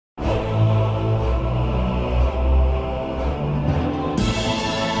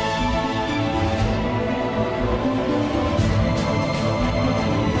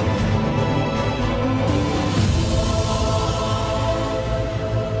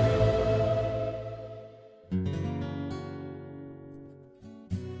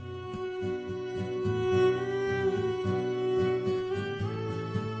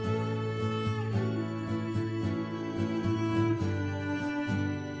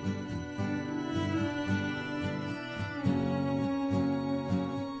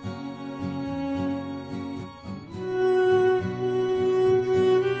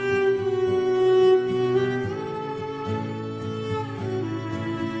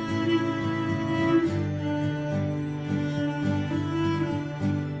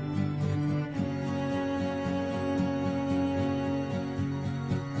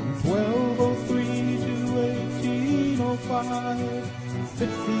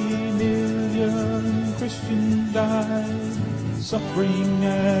suffering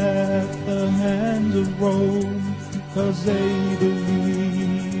at the hands of Rome, 'cause they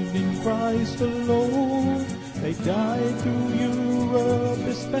believed in Christ alone. They died through Europe,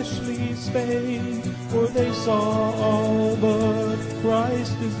 especially Spain, for they saw all but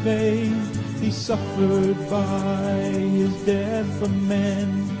Christ is vain. He suffered by his death for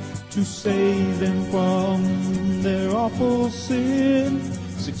men, to save them from their awful sin.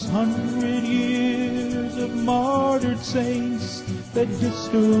 600 years of martyred saints that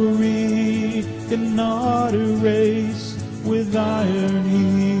history cannot erase. With iron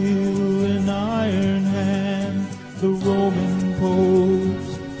heel and iron hand, the Roman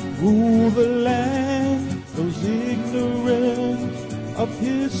popes rule the land. Those ignorant of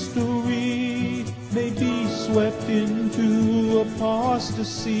history may be swept into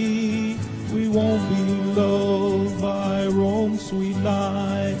apostasy. We won't be lulled by Rome's sweet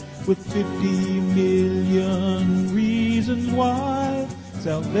lie, with 50 million reasons why.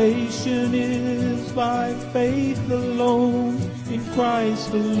 Salvation is by faith alone, in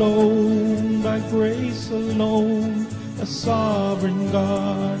Christ alone, by grace alone. A sovereign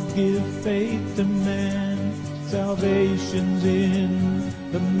God give faith to man. Salvation's in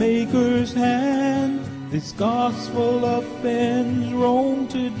the Maker's hand. This gospel offends Rome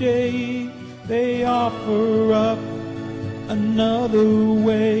today. They offer up another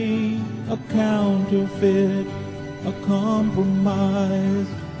way, a counterfeit, a compromise.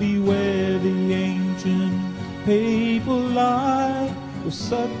 Beware the ancient papal lie, with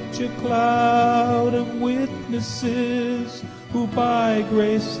such a cloud of witnesses who by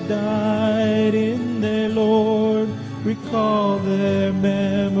grace died in their Lord. Recall their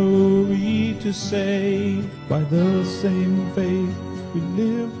memory to say, by the same faith we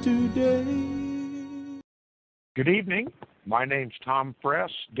live today. Good evening. My name's Tom Fress,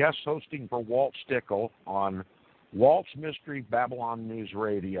 guest hosting for Walt Stickle on Walt's Mystery Babylon News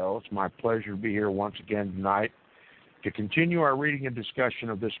Radio. It's my pleasure to be here once again tonight to continue our reading and discussion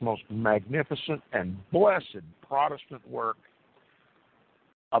of this most magnificent and blessed Protestant work,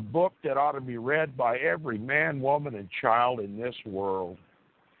 a book that ought to be read by every man, woman, and child in this world.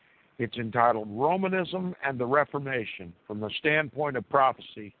 It's entitled Romanism and the Reformation, from the Standpoint of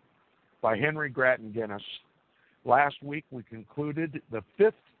Prophecy, by Henry Grattan Guinness. Last week we concluded the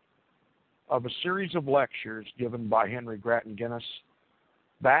fifth of a series of lectures given by Henry Grattan Guinness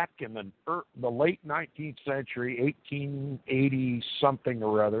back in the late 19th century, 1880-something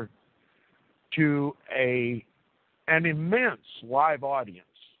or other, to an immense live audience.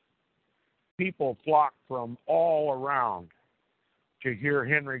 People flocked from all around to hear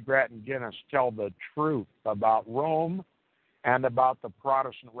Henry Grattan Guinness tell the truth about Rome and about the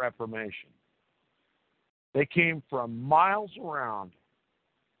Protestant Reformation. They came from miles around,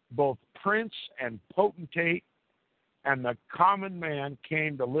 both prince and potentate, and the common man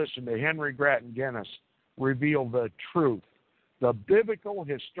came to listen to Henry Grattan Guinness reveal the truth, the biblical,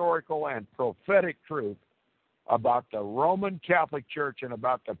 historical, and prophetic truth about the Roman Catholic Church and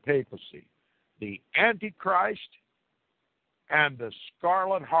about the papacy, the Antichrist, and the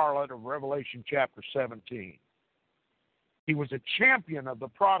scarlet harlot of Revelation chapter 17. He was a champion of the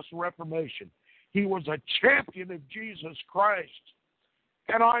Protestant Reformation. He was a champion of Jesus Christ.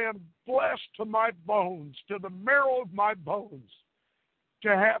 And I am blessed to my bones, to the marrow of my bones, to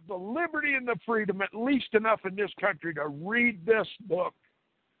have the liberty and the freedom, at least enough in this country, to read this book,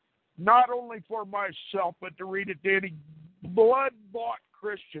 not only for myself, but to read it to any blood-bought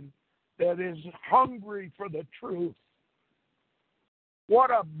Christian that is hungry for the truth. What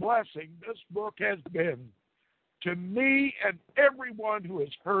a blessing this book has been to me and everyone who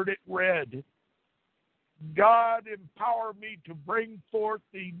has heard it read. God empower me to bring forth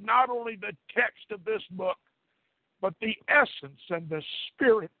not only the text of this book, but the essence and the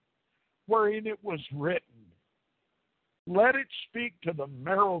spirit wherein it was written. Let it speak to the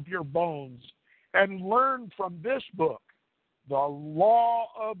marrow of your bones and learn from this book the law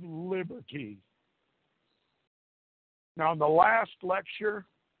of liberty. Now, in the last lecture,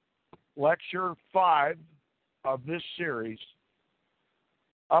 lecture 5 of this series,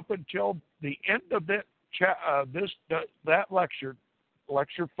 up until the end of that lecture,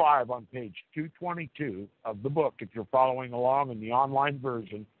 lecture 5 on page 222 of the book, if you're following along in the online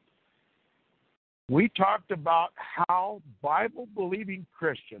version, we talked about how Bible-believing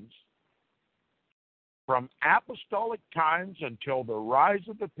Christians, from apostolic times until the rise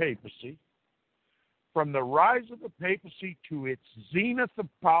of the papacy, from the rise of the papacy to its zenith of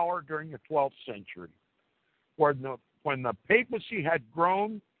power during the 12th century, when the papacy had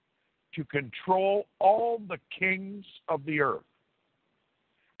grown to control all the kings of the earth,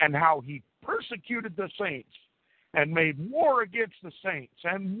 and how he persecuted the saints and made war against the saints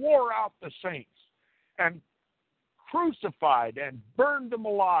and wore out the saints and crucified and burned them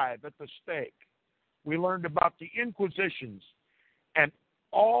alive at the stake. We learned about the Inquisitions, and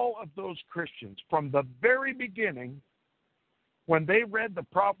all of those Christians from the very beginning, when they read the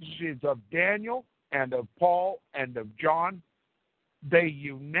prophecies of Daniel and of Paul and of John, they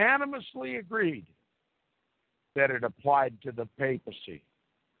unanimously agreed that it applied to the papacy.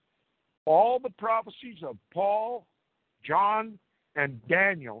 All the prophecies of Paul, John, and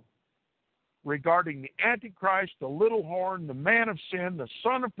Daniel regarding the Antichrist, the little horn, the man of sin, the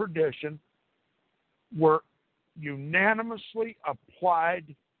son of perdition, were unanimously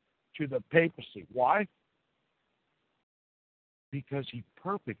applied to the papacy. Why? Because he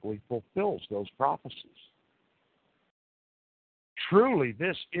perfectly fulfills those prophecies. Truly,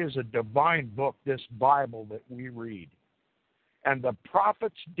 this is a divine book, this Bible that we read. And the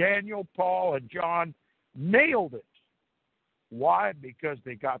prophets Daniel, Paul, and John nailed it. Why? Because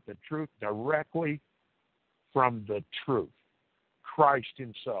they got the truth directly from the truth, Christ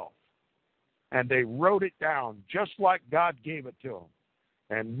himself. And they wrote it down just like God gave it to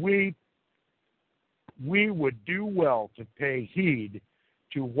them. And we would do well to pay heed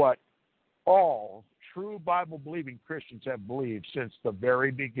to what all true Bible-believing Christians have believed since the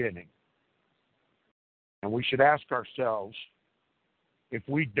very beginning. And we should ask ourselves, if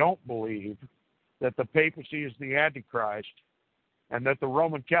we don't believe that the papacy is the Antichrist and that the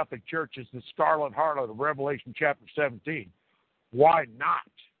Roman Catholic Church is the scarlet harlot of Revelation chapter 17, why not?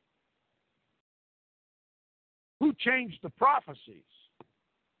 Who changed the prophecies?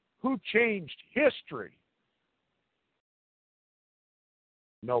 Who changed history?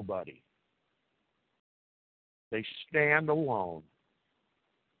 Nobody. They stand alone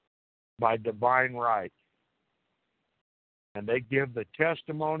by divine right. And they give the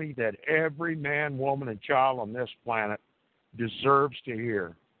testimony that every man, woman, and child on this planet deserves to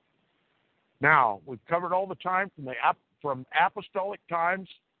hear. Now, we've covered all the time from apostolic times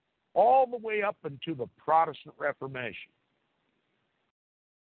all the way up into the Protestant Reformation.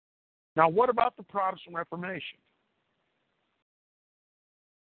 Now, what about the Protestant Reformation?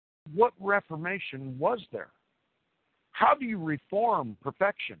 What Reformation was there? How do you reform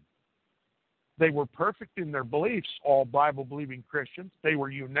perfection? They were perfect in their beliefs, all Bible-believing Christians. They were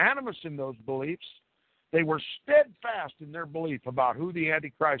unanimous in those beliefs. They were steadfast in their belief about who the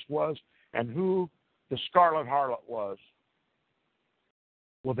Antichrist was and who the scarlet harlot was.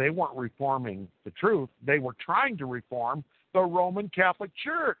 Well, they weren't reforming the truth. They were trying to reform the Roman Catholic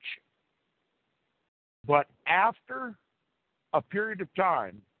Church. But after a period of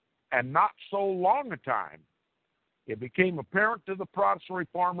time, and not so long a time, it became apparent to the Protestant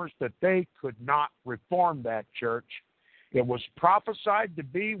reformers that they could not reform that church. It was prophesied to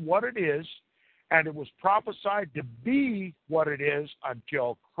be what it is, and it was prophesied to be what it is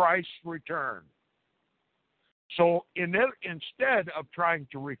until Christ's return. So instead of trying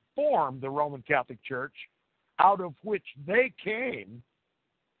to reform the Roman Catholic Church, out of which they came,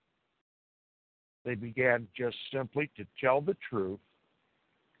 they began just simply to tell the truth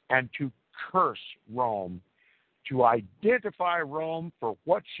and to curse Rome, to identify Rome for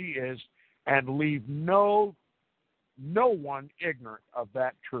what she is and leave no one ignorant of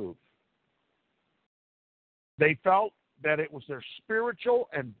that truth. They felt that it was their spiritual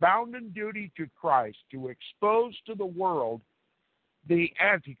and bounden duty to Christ to expose to the world the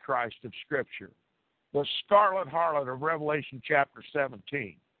Antichrist of Scripture, the scarlet harlot of Revelation chapter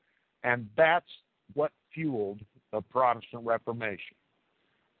 17. And that's what fueled the Protestant Reformation.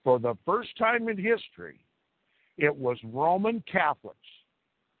 For the first time in history, it was Roman Catholics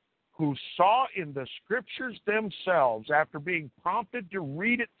who saw in the Scriptures themselves, after being prompted to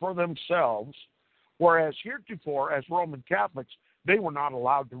read it for themselves, whereas heretofore, as Roman Catholics, they were not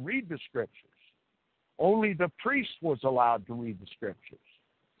allowed to read the Scriptures. Only the priest was allowed to read the Scriptures.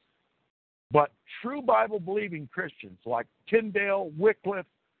 But true Bible-believing Christians like Tyndale, Wycliffe,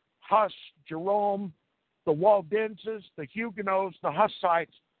 Huss, Jerome, the Waldenses, the Huguenots, the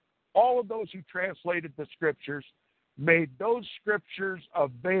Hussites, all of those who translated the Scriptures made those Scriptures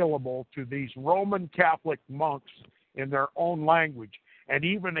available to these Roman Catholic monks in their own language. And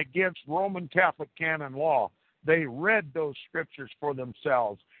even against Roman Catholic canon law, they read those Scriptures for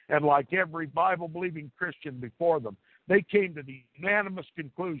themselves. And like every Bible-believing Christian before them, they came to the unanimous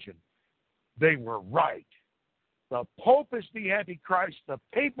conclusion they were right. The Pope is the Antichrist, the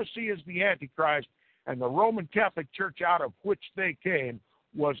papacy is the Antichrist, and the Roman Catholic Church out of which they came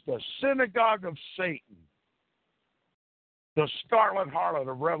was the synagogue of Satan, the scarlet harlot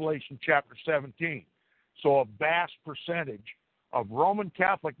of Revelation chapter 17. So a vast percentage of Roman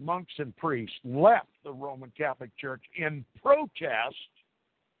Catholic monks and priests left the Roman Catholic Church in protest,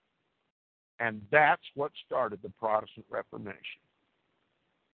 and that's what started the Protestant Reformation.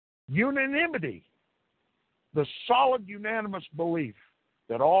 Unanimity, the solid unanimous belief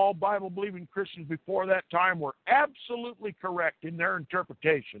that all Bible-believing Christians before that time were absolutely correct in their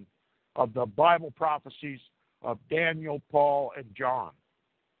interpretation of the Bible prophecies of Daniel, Paul, and John.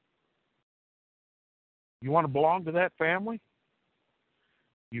 You want to belong to that family?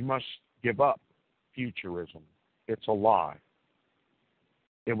 You must give up futurism. It's a lie.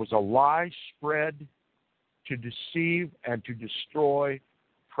 It was a lie spread to deceive and to destroy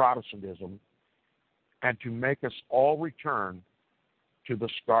Protestantism and to make us all return to the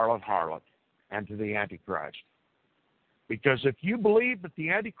scarlet harlot and to the Antichrist. Because if you believe that the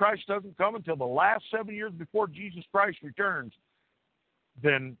Antichrist doesn't come until the last 7 years before Jesus Christ returns,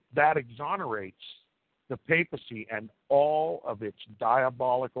 then that exonerates the papacy and all of its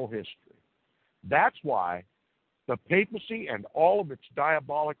diabolical history. That's why the papacy and all of its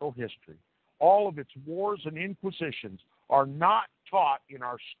diabolical history, all of its wars and inquisitions, are not taught in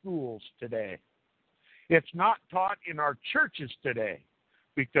our schools today. It's not taught in our churches today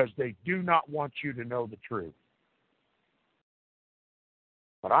because they do not want you to know the truth.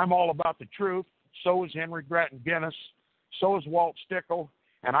 But I'm all about the truth. So is Henry Grattan Guinness. So is Walt Stickle.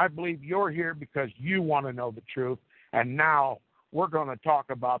 And I believe you're here because you want to know the truth. And now we're going to talk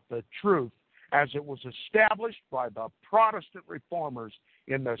about the truth as it was established by the Protestant reformers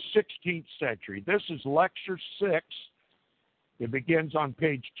in the 16th century. This is Lecture 6. It begins on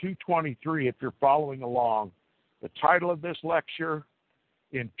page 223 if you're following along. The title of this lecture,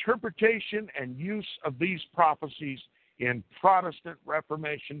 Interpretation and Use of These Prophecies in Protestant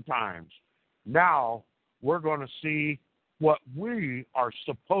Reformation Times. Now we're going to see what we are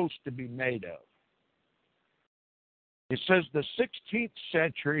supposed to be made of. It says the 16th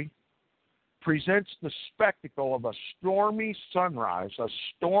century presents the spectacle of a stormy sunrise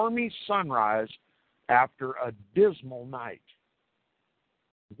after a dismal night.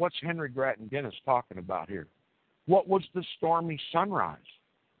 What's Henry Grattan Guinness talking about here? What was the stormy sunrise?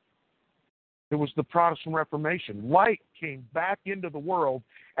 It was the Protestant Reformation. Light came back into the world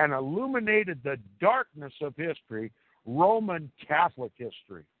and illuminated the darkness of history, Roman Catholic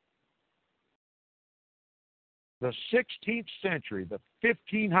history. The 16th century, the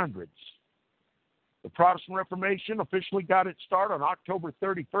 1500s, the Protestant Reformation officially got its start on October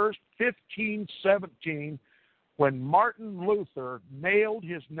 31st, 1517, when Martin Luther nailed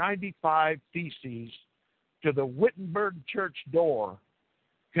his 95 Theses to the Wittenberg church door,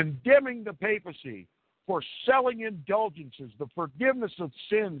 condemning the papacy for selling indulgences, the forgiveness of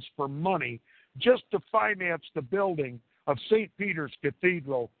sins for money, just to finance the building of St. Peter's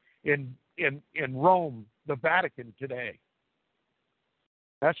Cathedral in Rome, the Vatican today.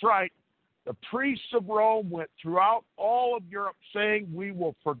 That's right. The priests of Rome went throughout all of Europe saying, we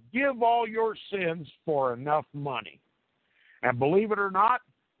will forgive all your sins for enough money. And believe it or not,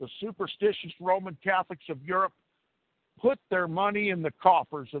 the superstitious Roman Catholics of Europe put their money in the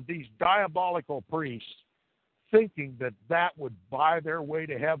coffers of these diabolical priests, thinking that that would buy their way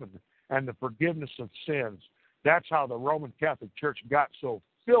to heaven and the forgiveness of sins. That's how the Roman Catholic Church got so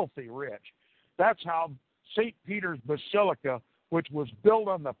filthy rich. That's how St. Peter's Basilica, which was built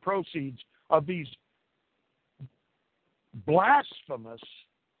on the proceeds of these blasphemous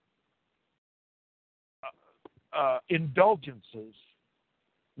indulgences,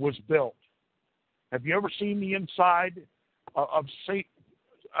 was built. Have you ever seen the inside of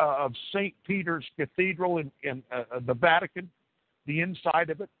St. Peter's Cathedral in the Vatican? The inside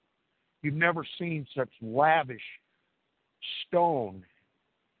of it? You've never seen such lavish stone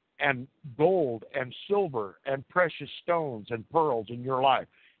and gold and silver and precious stones and pearls in your life.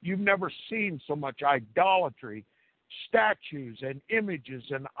 You've never seen so much idolatry, statues and images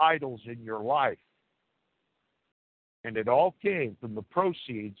and idols in your life. And it all came from the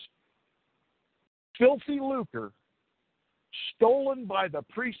proceeds, filthy lucre, stolen by the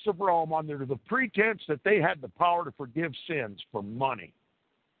priests of Rome under the pretense that they had the power to forgive sins for money.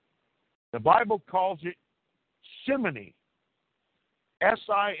 The Bible calls it simony.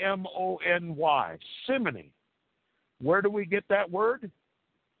 S-I-M-O-N-Y. Simony. Where do we get that word?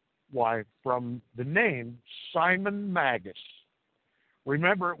 Why, from the name Simon Magus.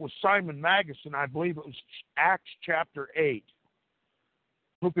 Remember, it was Simon Magus, and I believe it was Acts chapter 8,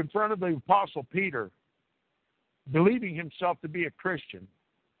 who confronted the Apostle Peter, believing himself to be a Christian,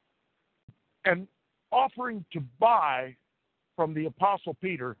 and offering to buy from the Apostle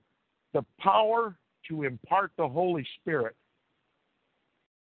Peter the power to impart the Holy Spirit.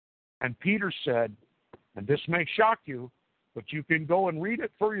 And Peter said, and this may shock you, but you can go and read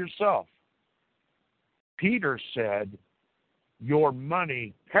it for yourself. Peter said, your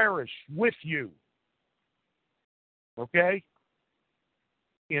money perish with you. Okay?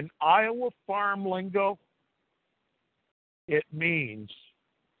 In Iowa farm lingo, it means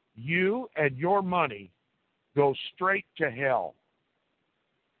you and your money go straight to hell.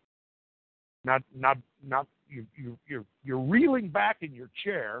 Not you're reeling back in your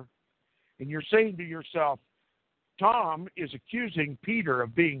chair, and you're saying to yourself, Tom is accusing Peter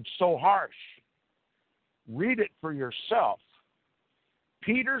of being so harsh. Read it for yourself.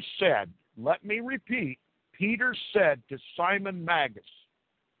 Peter said, let me repeat, Peter said to Simon Magus,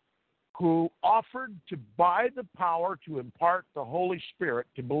 who offered to buy the power to impart the Holy Spirit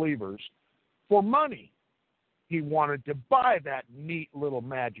to believers for money. He wanted to buy that neat little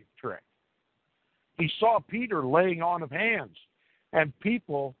magic trick. He saw Peter laying on of hands and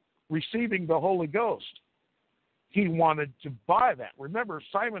people receiving the Holy Ghost. He wanted to buy that. Remember,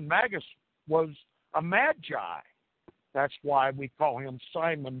 Simon Magus was a magi. That's why we call him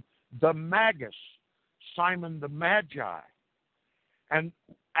Simon the Magus, Simon the Magi. And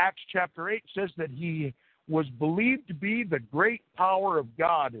Acts chapter 8 says that he was believed to be the great power of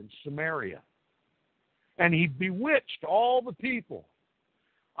God in Samaria. And he bewitched all the people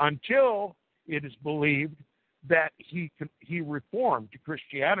until it is believed that he reformed to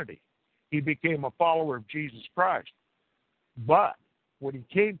Christianity. He became a follower of Jesus Christ. But when he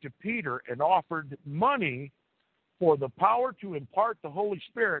came to Peter and offered money for the power to impart the Holy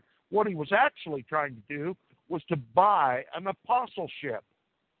Spirit, what he was actually trying to do was to buy an apostleship.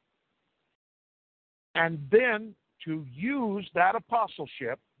 And then to use that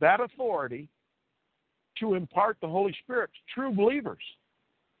apostleship, that authority, to impart the Holy Spirit to true believers.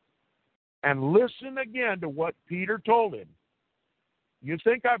 And listen again to what Peter told him. You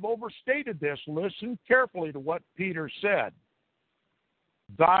think I've overstated this? Listen carefully to what Peter said.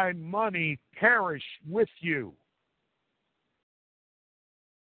 Thy money perish with you.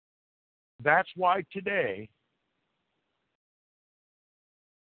 That's why today,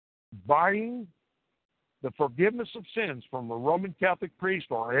 buying the forgiveness of sins from a Roman Catholic priest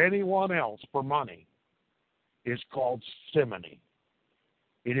or anyone else for money is called simony.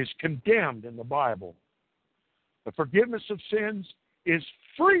 It is condemned in the Bible. The forgiveness of sins is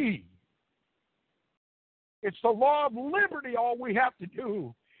free. It's the law of liberty. All we have to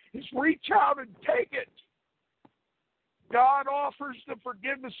do is reach out and take it. God offers the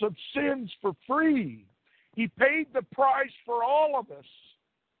forgiveness of sins for free. He paid the price for all of us.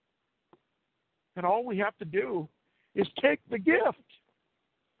 And all we have to do is take the gift.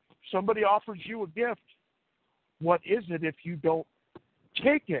 Somebody offers you a gift. What is it if you don't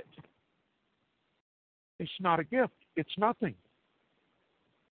take it? It's not a gift. It's nothing.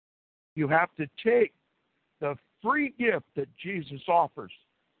 You have to take the free gift that Jesus offers,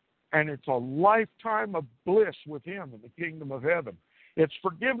 and it's a lifetime of bliss with him in the kingdom of heaven. It's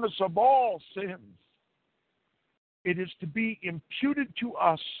forgiveness of all sins. It is to be imputed to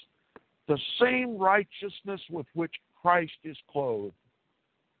us the same righteousness with which Christ is clothed.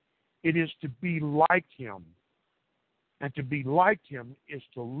 It is to be like him. And to be like him is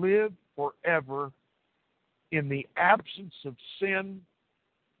to live forever in the absence of sin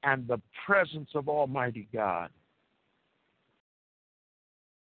and the presence of Almighty God.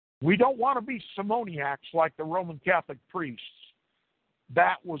 We don't want to be simoniacs like the Roman Catholic priests.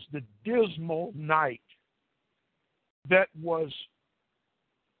 That was the dismal night that was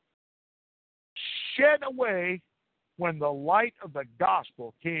shed away when the light of the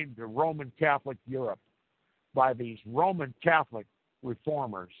gospel came to Roman Catholic Europe by these Roman Catholic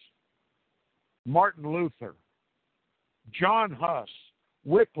reformers. Martin Luther, John Huss,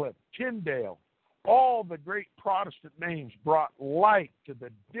 Wycliffe, Tyndale, all the great Protestant names brought light to the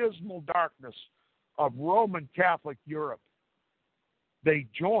dismal darkness of Roman Catholic Europe. They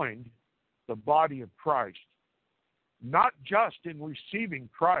joined the body of Christ, not just in receiving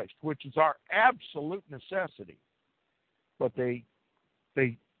Christ, which is our absolute necessity, but they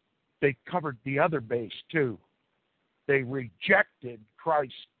covered the other base too. They rejected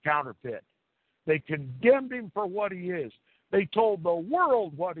Christ's counterfeit. They condemned him for what he is. They told the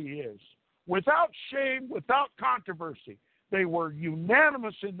world what he is, without shame, without controversy. They were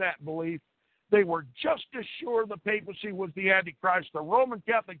unanimous in that belief. They were just as sure the papacy was the Antichrist. The Roman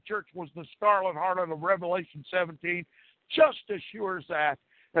Catholic Church was the scarlet harlot of Revelation 17, just as sure as that,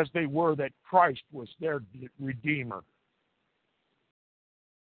 as they were that Christ was their Redeemer.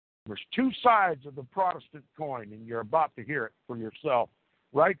 There's two sides of the Protestant coin, and you're about to hear it for yourself,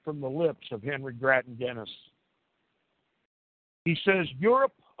 right from the lips of Henry Grattan Guinness. He says,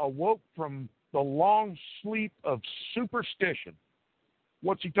 Europe awoke from the long sleep of superstition.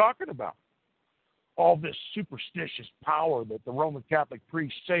 What's he talking about? All this superstitious power that the Roman Catholic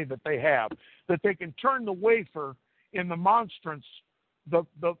priests say that they have, that they can turn the wafer in the monstrance,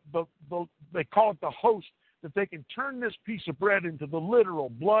 they call it the host, that they can turn this piece of bread into the literal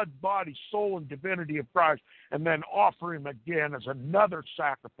blood, body, soul, and divinity of Christ, and then offer him again as another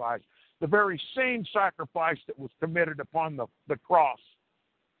sacrifice, the very same sacrifice that was committed upon the cross.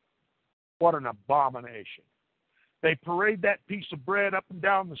 What an abomination. They parade that piece of bread up and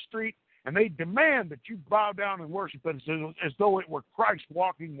down the street, and they demand that you bow down and worship it as though it were Christ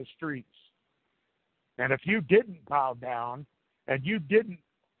walking the streets. And if you didn't bow down and you didn't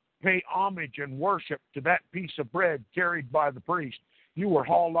pay homage and worship to that piece of bread carried by the priest, you were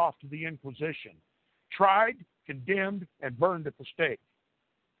hauled off to the Inquisition, tried, condemned, and burned at the stake.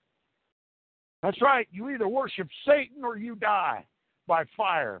 That's right. You either worship Satan or you die by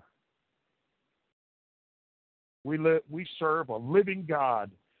fire. We serve a living God,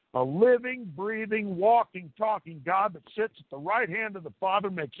 a living, breathing, walking, talking God that sits at the right hand of the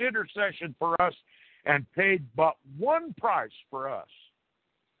Father, makes intercession for us, and paid but one price for us.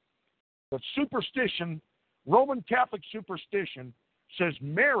 But superstition, Roman Catholic superstition, says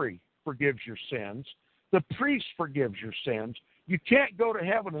Mary forgives your sins, the priest forgives your sins. You can't go to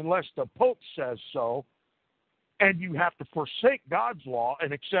heaven unless the Pope says so, and you have to forsake God's law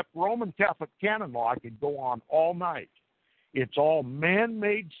and accept Roman Catholic canon law. I could go on all night. It's all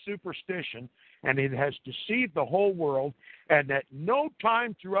man-made superstition, and it has deceived the whole world, and at no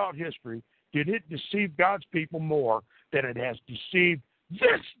time throughout history did it deceive God's people more than it has deceived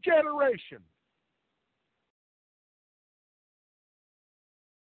this generation.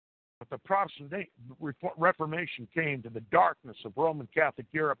 But the Protestant Reformation came to the darkness of Roman Catholic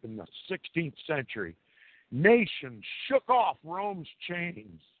Europe in the 16th century. Nations shook off Rome's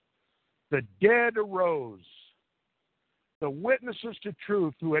chains. The dead arose. The witnesses to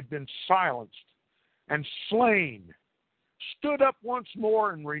truth who had been silenced and slain stood up once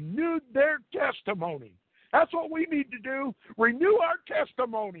more and renewed their testimony. That's what we need to do. Renew our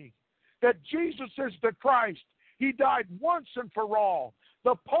testimony that Jesus is the Christ. He died once and for all.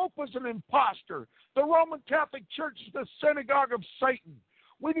 The Pope is an imposter. The Roman Catholic Church is the synagogue of Satan.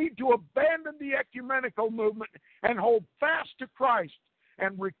 We need to abandon the ecumenical movement and hold fast to Christ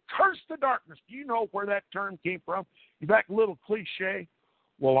and recurse the darkness. Do you know where that term came from? That little cliche?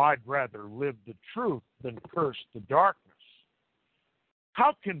 Well, I'd rather live the truth than curse the darkness.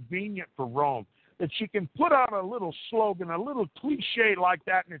 How convenient for Rome that she can put out a little slogan, a little cliche like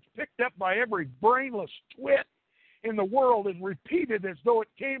that, and it's picked up by every brainless twit in the world and repeated as though it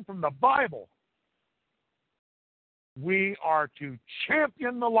came from the Bible. We are to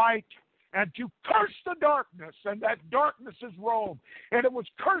champion the light and to curse the darkness, and that darkness is Rome. And it was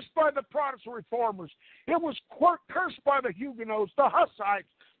cursed by the Protestant reformers. It was cursed by the Huguenots, the Hussites,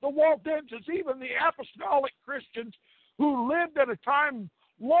 the Waldenses, even the apostolic Christians who lived at a time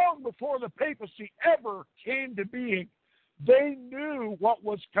long before the papacy ever came to being. They knew what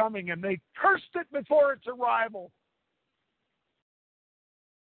was coming, and they cursed it before its arrival.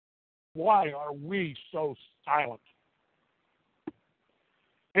 Why are we so silent?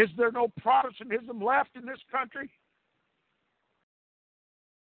 Is there no Protestantism left in this country?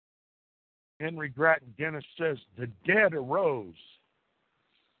 Henry Grattan Guinness says, the dead arose.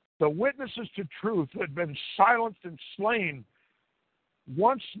 The witnesses to truth who had been silenced and slain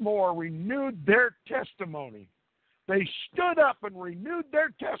once more renewed their testimony. They stood up and renewed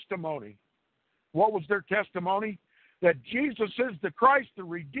their testimony. What was their testimony? That Jesus is the Christ, the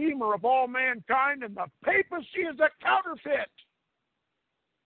Redeemer of all mankind, and the papacy is a counterfeit.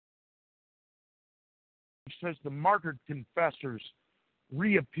 He says the martyred confessors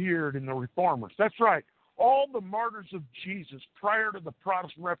reappeared in the reformers. That's right. All the martyrs of Jesus prior to the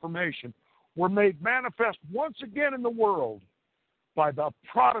Protestant Reformation were made manifest once again in the world by the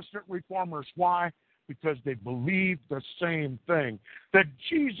Protestant reformers. Why? Because they believed the same thing, that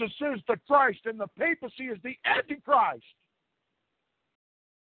Jesus is the Christ and the papacy is the Antichrist.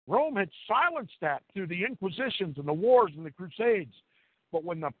 Rome had silenced that through the Inquisitions and the wars and the Crusades. But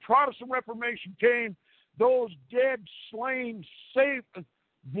when the Protestant Reformation came, those dead, slain, saved,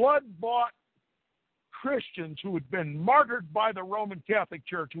 blood-bought Christians who had been martyred by the Roman Catholic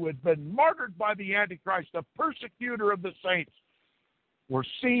Church, who had been martyred by the Antichrist, the persecutor of the saints, were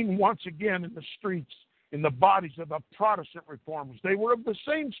seen once again in the streets, in the bodies of the Protestant reformers. They were of the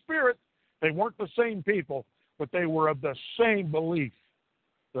same spirit. They weren't the same people, but they were of the same belief,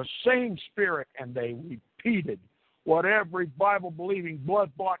 the same spirit, and they repeated what every Bible-believing,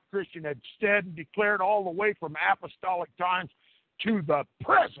 blood-bought Christian had said and declared all the way from apostolic times to the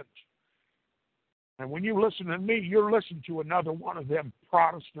present. And when you listen to me, you're listening to another one of them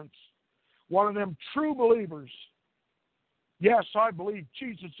Protestants, one of them true believers. Yes, I believe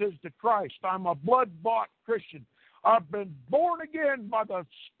Jesus is the Christ. I'm a blood-bought Christian. I've been born again by the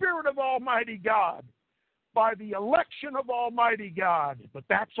Spirit of Almighty God, by the election of Almighty God. But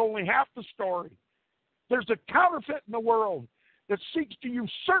that's only half the story. There's a counterfeit in the world that seeks to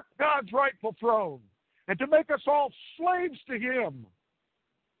usurp God's rightful throne and to make us all slaves to Him.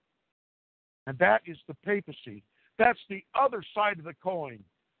 And that is the papacy. That's the other side of the coin.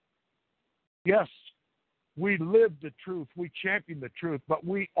 Yes, we live the truth. We champion the truth. But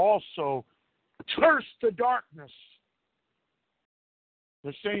we also curse the darkness.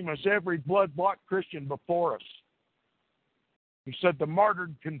 The same as every blood-bought Christian before us. He said the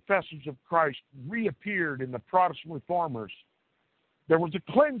martyred confessors of Christ reappeared in the Protestant reformers. There was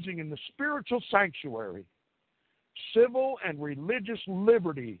a cleansing in the spiritual sanctuary. Civil and religious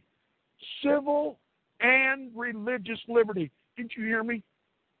liberty. Civil and religious liberty. Didn't you hear me?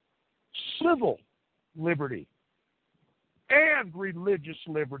 Civil liberty and religious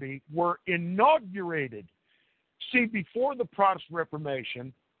liberty were inaugurated. See, before the Protestant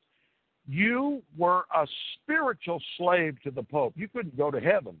Reformation, you were a spiritual slave to the Pope. You couldn't go to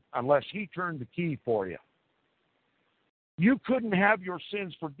heaven unless he turned the key for you. You couldn't have your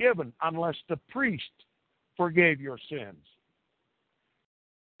sins forgiven unless the priest forgave your sins.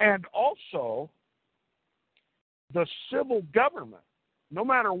 And also, the civil government, no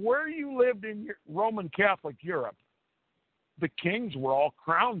matter where you lived in Roman Catholic Europe, the kings were all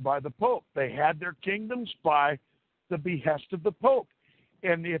crowned by the Pope. They had their kingdoms by the behest of the Pope.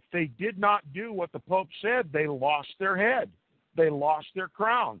 And if they did not do what the Pope said, they lost their head. They lost their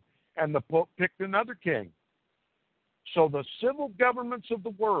crown. And the Pope picked another king. So the civil governments of the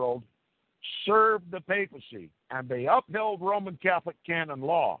world served the papacy, and they upheld Roman Catholic canon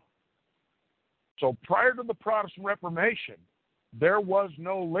law. So prior to the Protestant Reformation, there was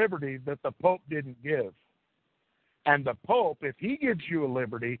no liberty that the Pope didn't give. And the Pope, if he gives you a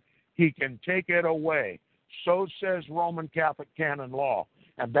liberty, he can take it away. So says Roman Catholic canon law.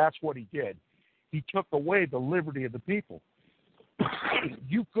 And that's what he did. He took away the liberty of the people.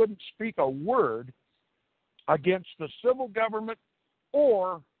 You couldn't speak a word against the civil government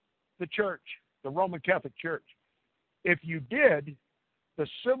or the church, the Roman Catholic Church. If you did, the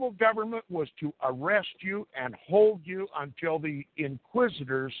civil government was to arrest you and hold you until the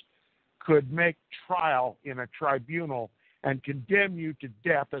inquisitors could make trial in a tribunal and condemn you to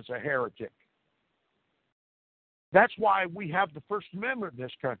death as a heretic. That's why we have the First Amendment in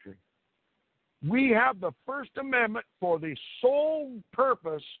this country. We have the First Amendment for the sole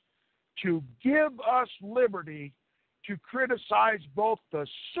purpose to give us liberty to criticize both the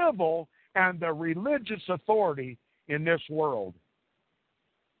civil and the religious authority in this world.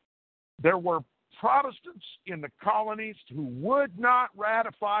 There were Protestants in the colonies who would not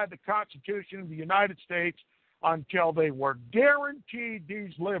ratify the Constitution of the United States until they were guaranteed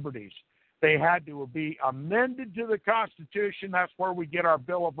these liberties. They had to be amended to the Constitution. That's where we get our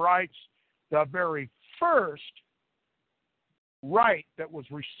Bill of Rights. The very first right that was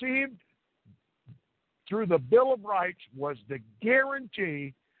received through the Bill of Rights was the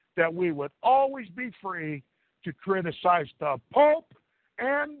guarantee that we would always be free to criticize the Pope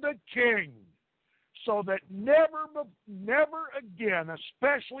and the King, so that never again,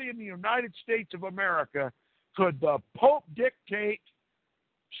 especially in the United States of America, could the Pope dictate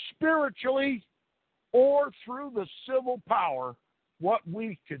spiritually or through the civil power what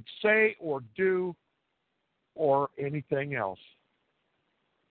we could say or do or anything else.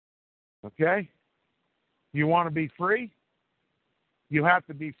 Okay? You want to be free? You have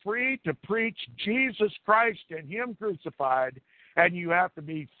to be free to preach Jesus Christ and Him crucified, and you have to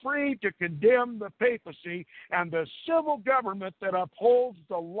be free to condemn the papacy and the civil government that upholds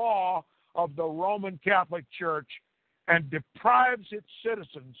the law of the Roman Catholic Church and deprives its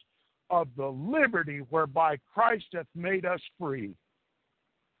citizens of the liberty whereby Christ hath made us free.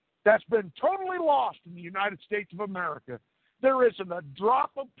 That's been totally lost in the United States of America. There isn't a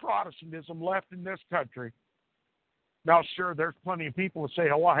drop of Protestantism left in this country. Now, sure, there's plenty of people who say,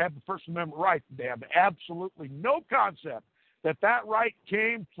 oh, I have the First Amendment right. They have absolutely no concept that that right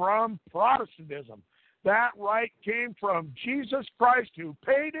came from Protestantism. That right came from Jesus Christ, who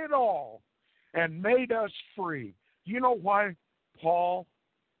paid it all and made us free. Do you know why Paul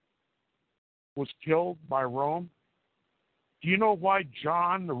was killed by Rome? Do you know why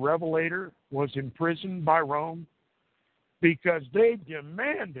John the Revelator was imprisoned by Rome? Because they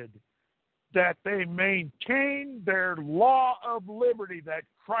demanded that they maintain their law of liberty that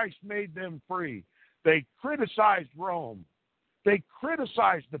Christ made them free. They criticized Rome. They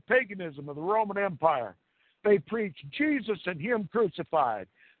criticized the paganism of the Roman Empire. They preached Jesus and Him crucified,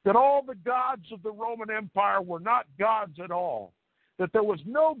 that all the gods of the Roman Empire were not gods at all, that there was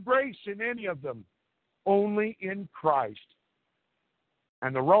no grace in any of them, only in Christ.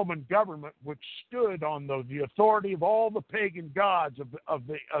 And the Roman government, which stood on the authority of all the pagan gods of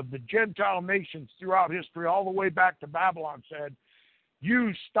the Gentile nations throughout history, all the way back to Babylon, said,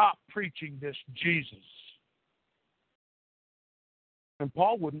 "You stop preaching this Jesus." And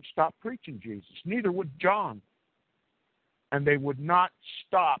Paul wouldn't stop preaching Jesus. Neither would John. And they would not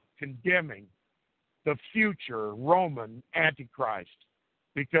stop condemning the future Roman Antichrist,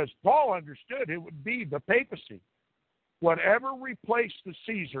 because Paul understood it would be the papacy. Whatever replaced the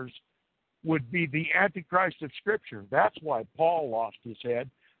Caesars would be the Antichrist of Scripture. That's why Paul lost his head.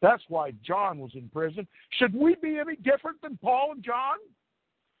 That's why John was in prison. Should we be any different than Paul and John?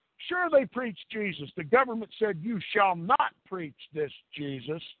 Sure, they preached Jesus. The government said, "You shall not preach this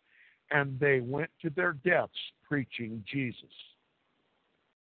Jesus." And they went to their deaths preaching Jesus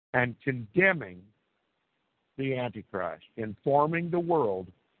and condemning the Antichrist, informing the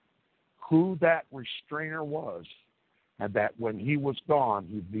world who that restrainer was, and that when he was gone,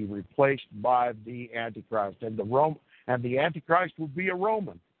 he'd be replaced by the Antichrist, and the Antichrist would be a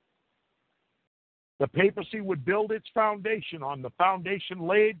Roman. The papacy would build its foundation on the foundation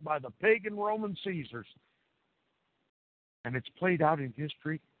laid by the pagan Roman Caesars. And it's played out in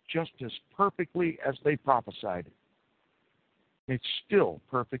history just as perfectly as they prophesied it. It's still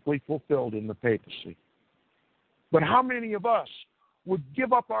perfectly fulfilled in the papacy. But how many of us would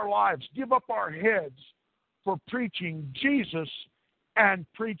give up our lives, give up our heads for preaching Jesus and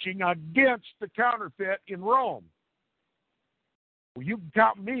preaching against the counterfeit in Rome? Well, you can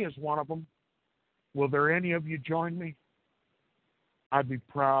count me as one of them. Will there any of you join me? I'd be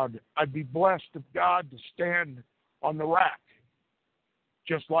proud. I'd be blessed of God to stand on the rack,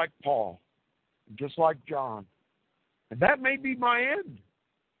 just like Paul, just like John. And that may be my end.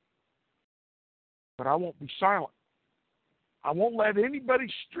 But I won't be silent. I won't let anybody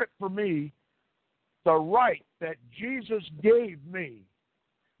strip from me the right that Jesus gave me,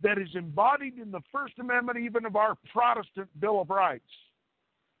 that is embodied in the First Amendment even of our Protestant Bill of Rights.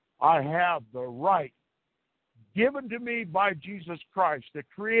 I have the right given to me by Jesus Christ, the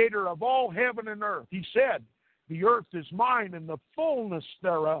creator of all heaven and earth. He said, "The earth is mine and the fullness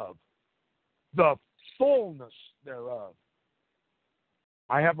thereof." The fullness thereof.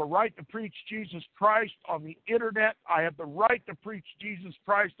 I have a right to preach Jesus Christ on the internet. I have the right to preach Jesus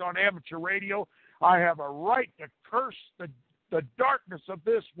Christ on amateur radio. I have a right to curse the darkness of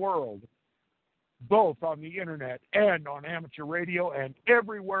this world, both on the internet and on amateur radio and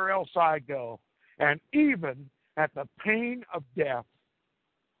everywhere else I go. And even at the pain of death,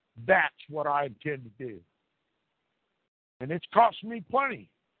 that's what I intend to do. And it's cost me plenty.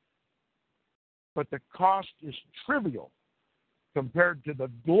 But the cost is trivial compared to the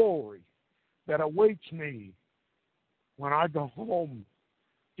glory that awaits me when I go home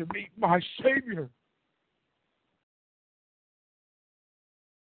to meet my Savior.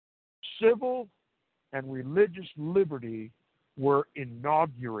 Civil and religious liberty were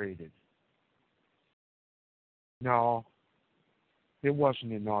inaugurated. No, it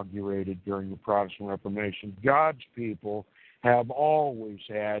wasn't inaugurated during the Protestant Reformation. God's people have always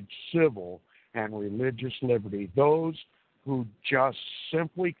had civil and religious liberty, those who just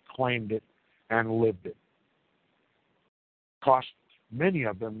simply claimed it and lived it. Cost many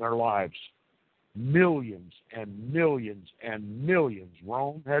of them their lives. Millions and millions and millions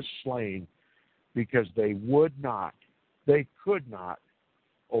Rome has slain because they would not, they could not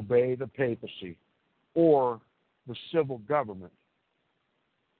obey the papacy or the civil government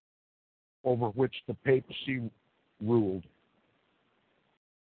over which the papacy ruled.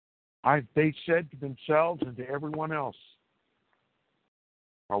 They said to themselves and to everyone else,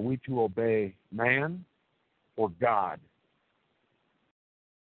 are we to obey man or God?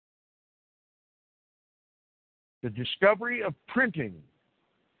 The discovery of printing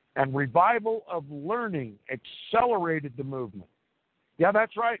and revival of learning accelerated the movement. Yeah,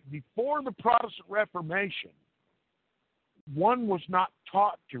 that's right. Before the Protestant Reformation, one was not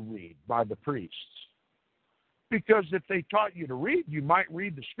taught to read by the priests. Because if they taught you to read, you might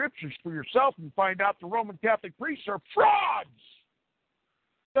read the scriptures for yourself and find out the Roman Catholic priests are frauds.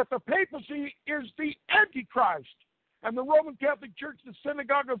 That the papacy is the Antichrist and the Roman Catholic Church the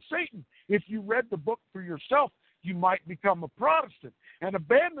synagogue of Satan. If you read the book for yourself, you might become a Protestant and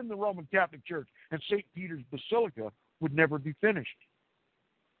abandon the Roman Catholic Church, and St. Peter's Basilica would never be finished.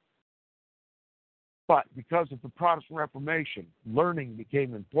 But because of the Protestant Reformation, learning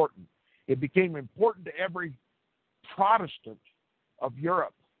became important. It became important to every Protestant of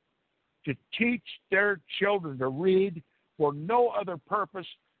Europe to teach their children to read for no other purpose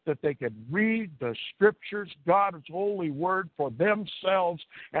that they could read the Scriptures, God's holy word, for themselves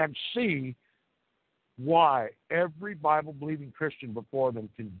and see why every Bible-believing Christian before them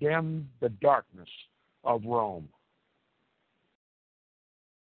condemned the darkness of Rome.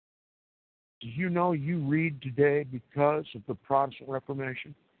 Do you know you read today because of the Protestant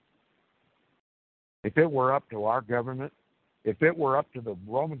Reformation? If it were up to our government, if it were up to the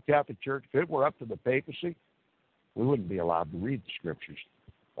Roman Catholic Church, if it were up to the papacy, we wouldn't be allowed to read the Scriptures.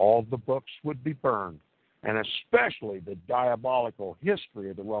 All the books would be burned, and especially the diabolical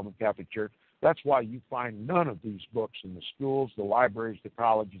history of the Roman Catholic Church. That's why you find none of these books in the schools, the libraries, the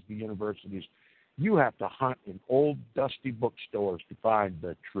colleges, the universities. You have to hunt in old, dusty bookstores to find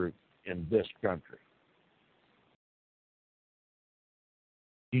the truth in this country.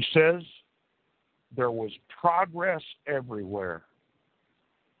 He says there was progress everywhere.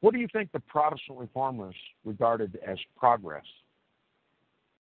 What do you think the Protestant reformers regarded as progress?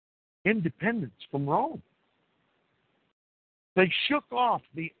 Independence from Rome. They shook off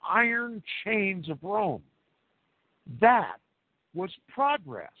the iron chains of Rome. That was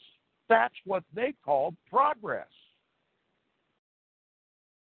progress. That's what they called progress.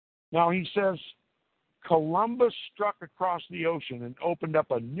 Now he says, Columbus struck across the ocean and opened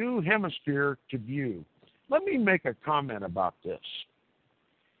up a new hemisphere to view. Let me make a comment about this.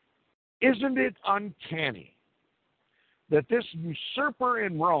 Isn't it uncanny that this usurper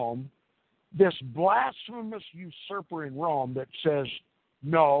in Rome, this blasphemous usurper in Rome that says,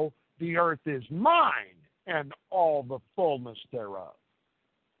 no, the earth is mine and all the fullness thereof,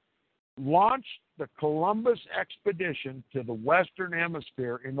 launched the Columbus expedition to the Western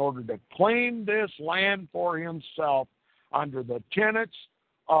Hemisphere in order to claim this land for himself under the tenets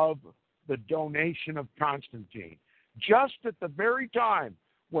of the donation of Constantine. Just at the very time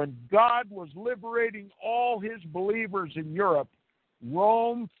when God was liberating all his believers in Europe,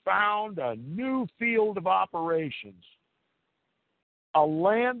 Rome found a new field of operations, a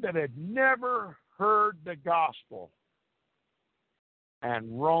land that had never heard the gospel,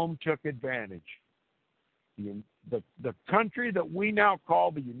 and Rome took advantage. The country that we now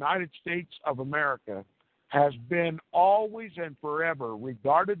call the United States of America has been always and forever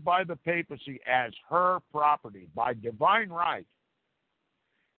regarded by the papacy as her property by divine right,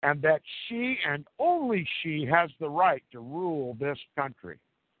 and that she and only she has the right to rule this country.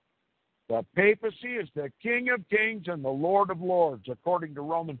 The papacy is the King of Kings and the Lord of Lords, according to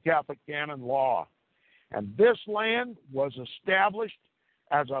Roman Catholic canon law. And this land was established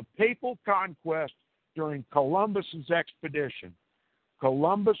as a papal conquest during Columbus's expedition.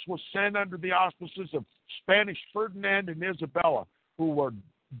 Columbus was sent under the auspices of Spanish Ferdinand and Isabella, who were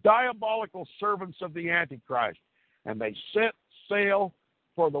diabolical servants of the Antichrist, and they set sail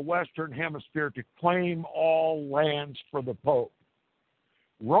for the Western Hemisphere to claim all lands for the Pope.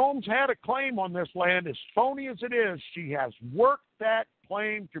 Rome's had a claim on this land. As phony as it is, she has worked that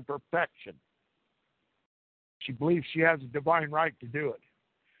claim to perfection. She believes she has a divine right to do it.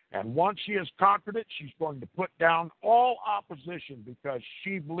 And once she has conquered it, she's going to put down all opposition because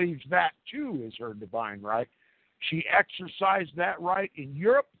she believes that, too, is her divine right. She exercised that right in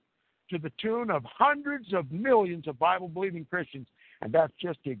Europe to the tune of hundreds of millions of Bible-believing Christians, and that's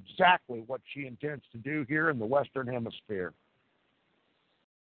just exactly what she intends to do here in the Western Hemisphere.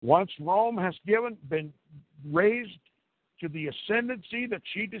 Once Rome has been raised to the ascendancy that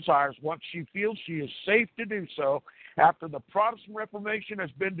she desires, once she feels she is safe to do so, after the Protestant Reformation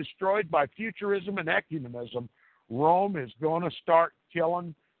has been destroyed by futurism and ecumenism, Rome is going to start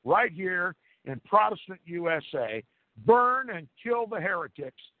killing right here in Protestant USA, burn and kill the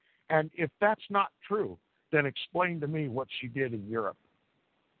heretics. And if that's not true, then explain to me what she did in Europe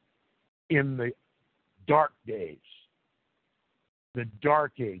in the dark days, the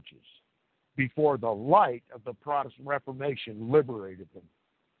dark ages, before the light of the Protestant Reformation liberated them.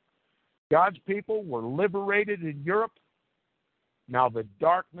 God's people were liberated in Europe. Now the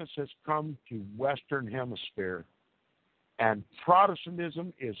darkness has come to Western Hemisphere, and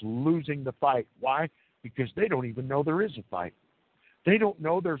Protestantism is losing the fight. Why? Because they don't even know there is a fight. They don't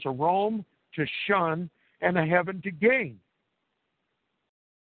know there's a Rome to shun and a heaven to gain.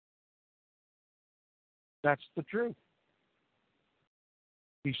 That's the truth.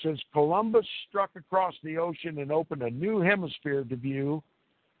 He says, Columbus struck across the ocean and opened a new hemisphere to view.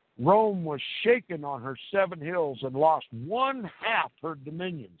 Rome was shaken on her 7 hills and lost 1/2 her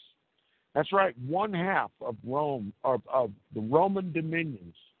dominions. That's right, 1/2 of Rome, of the Roman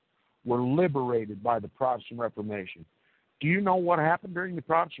dominions were liberated by the Protestant Reformation. Do you know what happened during the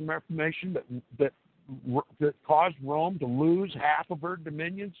Protestant Reformation that that caused Rome to lose half of her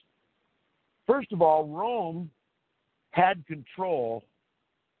dominions? First of all, Rome had control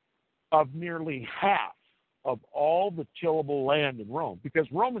of nearly half of all the tillable land in Rome, because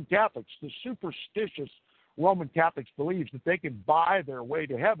Roman Catholics, the superstitious Roman Catholics, believes that they can buy their way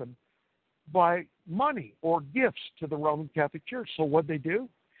to heaven by money or gifts to the Roman Catholic Church. So what they do?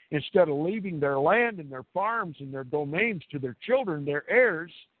 Instead of leaving their land and their farms and their domains to their children, their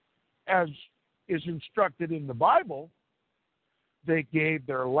heirs, as is instructed in the Bible, they gave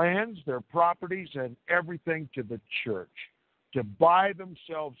their lands, their properties, and everything to the church to buy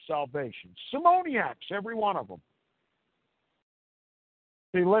themselves salvation. Simoniacs, every one of them.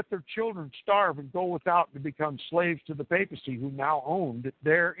 They let their children starve and go without to become slaves to the papacy, who now owned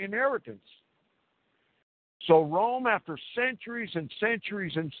their inheritance. So Rome, after centuries and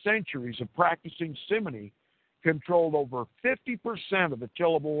centuries and centuries of practicing simony, controlled over 50% of the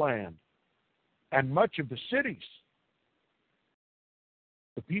tillable land and much of the cities.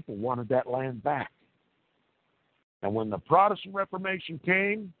 The people wanted that land back. And when the Protestant Reformation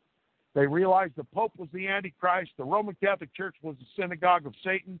came, they realized the Pope was the Antichrist, the Roman Catholic Church was the synagogue of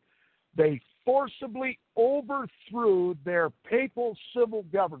Satan. They forcibly overthrew their papal civil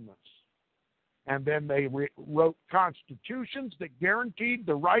governments. And then they wrote constitutions that guaranteed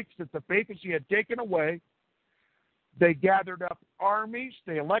the rights that the papacy had taken away. They gathered up armies.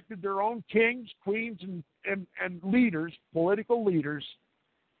 They elected their own kings, queens, and leaders, political leaders,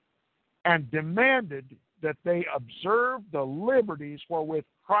 and demanded that they observe the liberties wherewith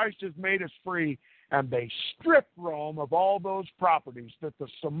Christ has made us free, and they stripped Rome of all those properties that the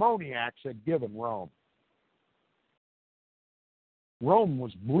Simoniacs had given Rome. Rome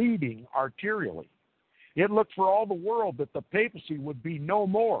was bleeding arterially. It looked for all the world that the papacy would be no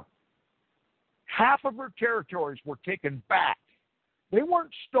more. Half of her territories were taken back. They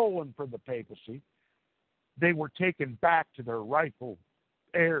weren't stolen from the papacy. They were taken back to their rightful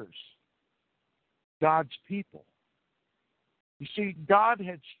heirs, God's people. You see, God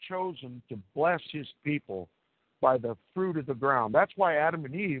had chosen to bless his people by the fruit of the ground. That's why Adam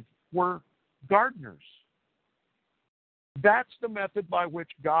and Eve were gardeners. That's the method by which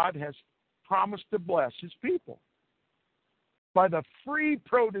God has promised to bless his people. By the free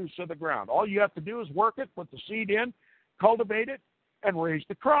produce of the ground. All you have to do is work it, put the seed in, cultivate it, and raise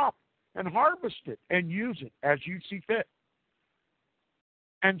the crop, and harvest it, and use it as you see fit.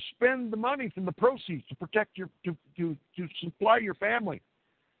 And spend the money from the proceeds to protect to supply your family.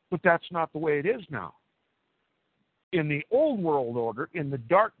 But that's not the way it is now. In the old world order, in the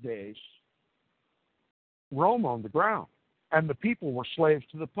dark days, Rome owned the ground, and the people were slaves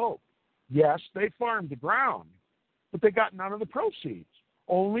to the Pope. Yes, they farmed the ground, but they got none of the proceeds,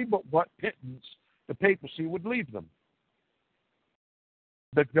 only but what pittance the papacy would leave them.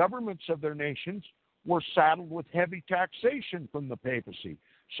 The governments of their nations were saddled with heavy taxation from the papacy.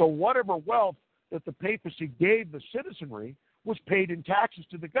 So whatever wealth that the papacy gave the citizenry was paid in taxes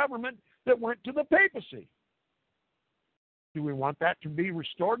to the government that went to the papacy. Do we want that to be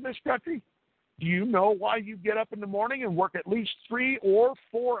restored in this country? Do you know why you get up in the morning and work at least 3 or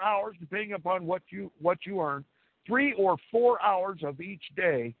 4 hours, depending upon what you earn? 3 or 4 hours of each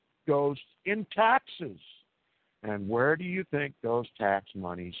day goes in taxes. And where do you think those tax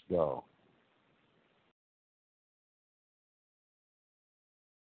monies go?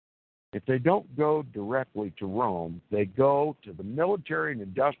 If they don't go directly to Rome, they go to the military and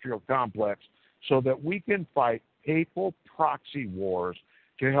industrial complex so that we can fight papal proxy wars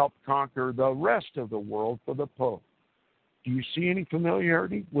to help conquer the rest of the world for the Pope. Do you see any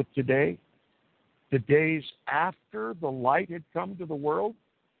familiarity with today? The days after the light had come to the world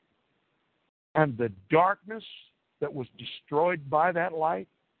and the darkness that was destroyed by that light?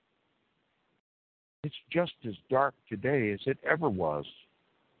 It's just as dark today as it ever was.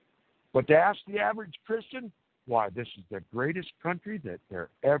 But to ask the average Christian, why, this is the greatest country that there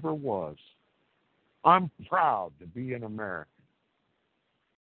ever was. I'm proud to be an American.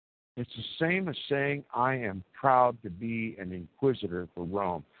 It's the same as saying I am proud to be an inquisitor for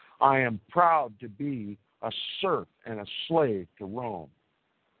Rome. I am proud to be a serf and a slave to Rome.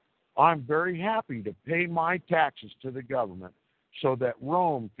 I'm very happy to pay my taxes to the government so that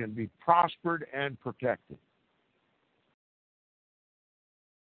Rome can be prospered and protected.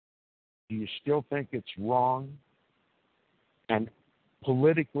 Do you still think it's wrong and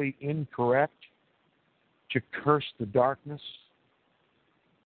politically incorrect to curse the darkness?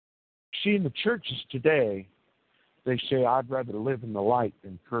 See, in the churches today, they say, I'd rather live in the light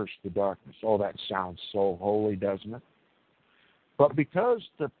than curse the darkness. Oh, that sounds so holy, doesn't it? But because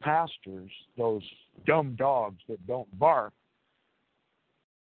the pastors, those dumb dogs that don't bark,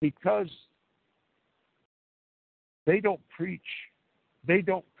 because They don't preach. They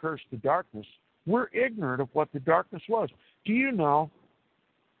don't curse the darkness. We're ignorant of what the darkness was. Do you know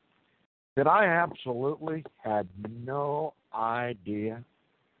that I absolutely had no idea?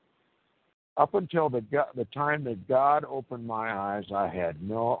 Up until the time that God opened my eyes, I had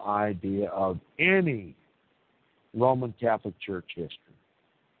no idea of any Roman Catholic Church history.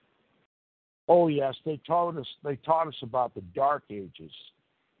 Oh yes, they taught us about the Dark Ages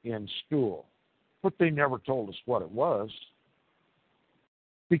in school, but they never told us what it was,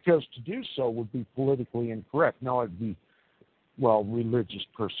 because to do so would be politically incorrect. No, it'd be, well, religious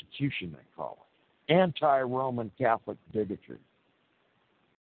persecution, they call it. Anti-Roman Catholic bigotry.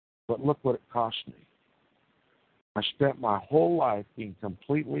 But look what it cost me. I spent my whole life being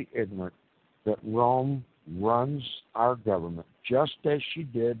completely ignorant that Rome runs our government just as she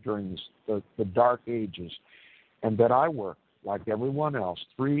did during the Dark Ages, and that I work, like everyone else,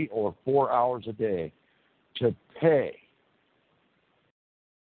 3 or 4 hours a day to pay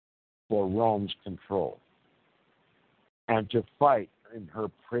for Rome's control and to fight in her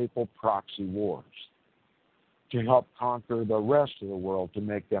papal proxy wars to help conquer the rest of the world, to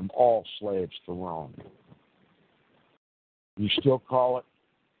make them all slaves to Rome. You still call it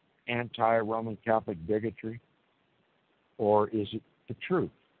anti-Roman Catholic bigotry? Or is it the truth?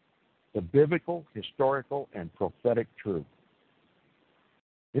 The biblical, historical, and prophetic truth.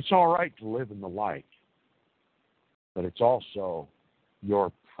 It's all right to live in the light, but it's also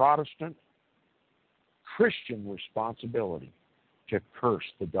your Protestant Christian responsibility to curse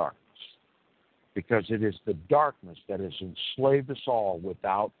the darkness, because it is the darkness that has enslaved us all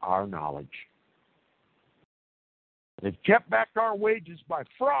without our knowledge. They've kept back our wages by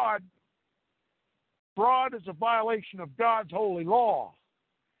fraud. Fraud is a violation of God's holy law.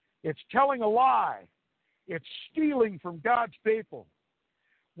 It's telling a lie. It's stealing from God's people.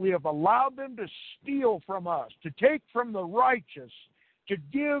 We have allowed them to steal from us, to take from the righteous, to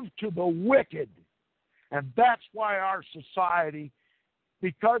give to the wicked. And that's why our society,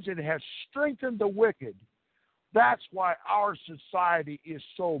 because it has strengthened the wicked, that's why our society is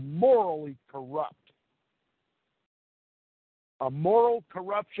so morally corrupt. A moral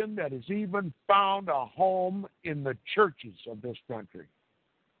corruption that has even found a home in the churches of this country,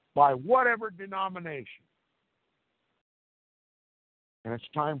 by whatever denomination. And it's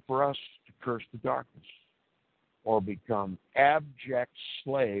time for us to curse the darkness, or become abject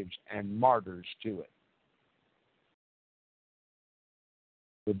slaves and martyrs to it.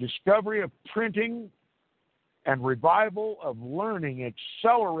 The discovery of printing and revival of learning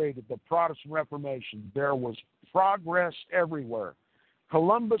accelerated the Protestant Reformation. There was progress everywhere.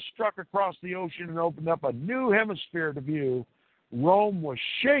 Columbus struck across the ocean and opened up a new hemisphere to view. Rome was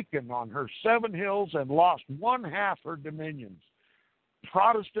shaken on her 7 hills and lost 1/2 her dominions.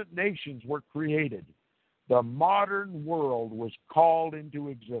 Protestant nations were created. The modern world was called into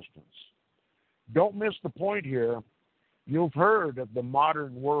existence. Don't miss the point here. You've heard of the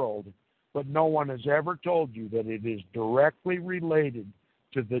modern world, but no one has ever told you that it is directly related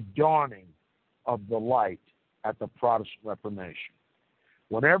to the dawning of the light at the Protestant Reformation.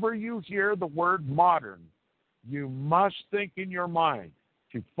 Whenever you hear the word modern, you must think in your mind,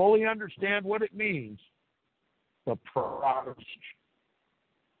 to fully understand what it means, the Protestant.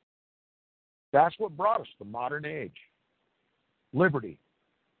 That's what brought us the modern age. Liberty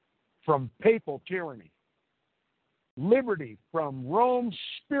from papal tyranny. Liberty from Rome's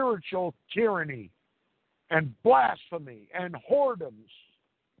spiritual tyranny and blasphemy and whoredoms.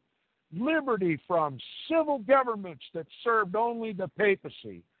 Liberty from civil governments that served only the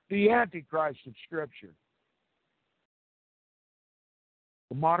papacy, the Antichrist of Scripture.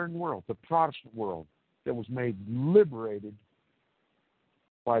 The modern world, the Protestant world, that was made liberated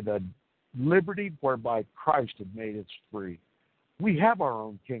by the liberty whereby Christ had made us free. We have our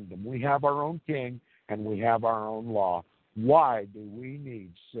own kingdom. We have our own king, and we have our own law. Why do we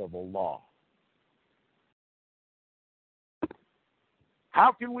need civil law?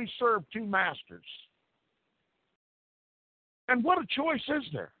 How can we serve 2 masters? And what a choice is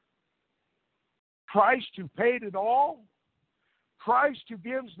there? Christ who paid it all? Christ who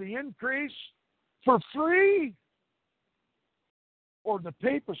gives the increase for free? Or the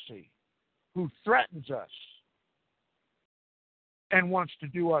papacy who threatens us and wants to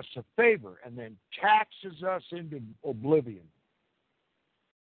do us a favor and then taxes us into oblivion?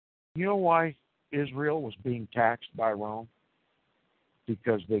 You know why Israel was being taxed by Rome?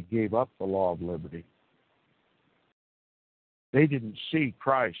 Because they gave up the law of liberty. They didn't see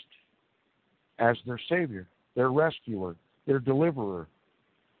Christ as their Savior, their rescuer, their deliverer.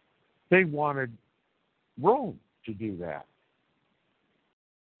 They wanted Rome to do that.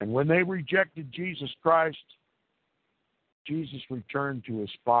 And when they rejected Jesus Christ, Jesus returned to his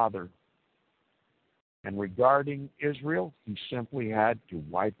Father. And regarding Israel, he simply had to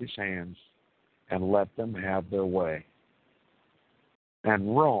wipe his hands and let them have their way.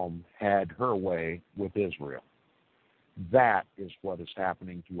 And Rome had her way with Israel. That is what is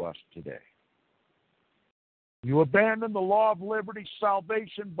happening to us today. You abandon the law of liberty,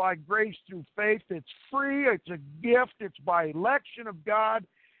 salvation by grace through faith. It's free, it's a gift, it's by election of God,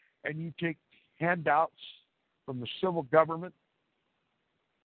 and you take handouts from the civil government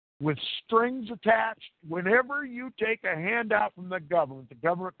with strings attached. Whenever you take a handout from the government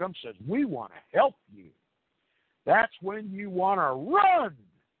comes and says, we want to help you. That's when you want to run,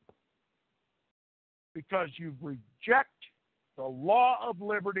 because you reject the law of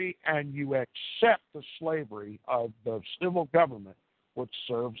liberty and you accept the slavery of the civil government, which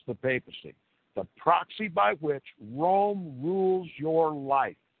serves the papacy, the proxy by which Rome rules your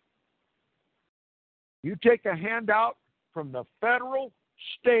life. You take a handout from the federal,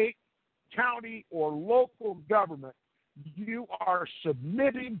 state, county, or local government, you are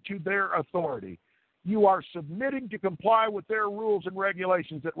submitting to their authority. You are submitting to comply with their rules and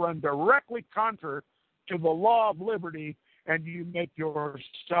regulations that run directly contrary to the law of liberty, and you make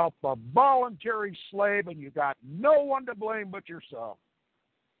yourself a voluntary slave, and you got no one to blame but yourself.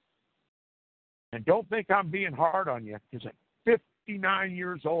 And don't think I'm being hard on you, because at 59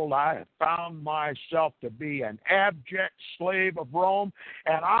 years old, I have found myself to be an abject slave of Rome,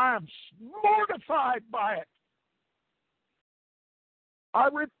 and I am mortified by it. I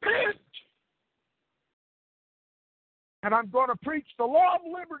repent, and I'm going to preach the law of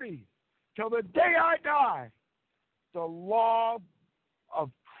liberty till the day I die, the law of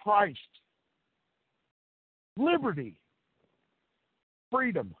Christ, liberty,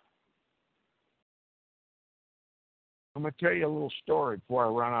 freedom. I'm going to tell you a little story before I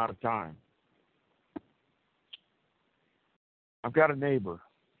run out of time. I've got a neighbor.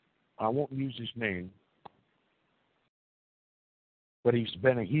 I won't use his name, but he's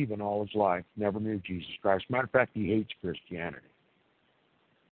been a heathen all his life, never knew Jesus Christ. Matter of fact, he hates Christianity.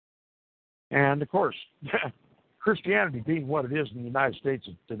 And, of course, Christianity being what it is in the United States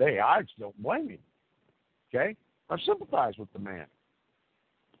today, I just don't blame him. Okay? I sympathize with the man.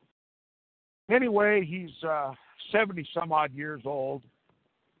 Anyway, he's 70-some-odd years old,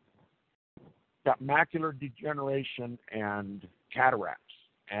 got macular degeneration and cataracts,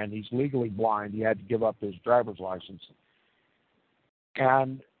 and he's legally blind. He had to give up his driver's license.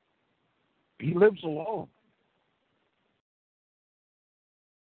 And he lives alone.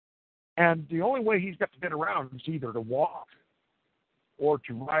 And the only way he's got to get around is either to walk or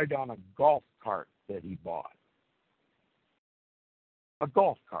to ride on a golf cart that he bought. A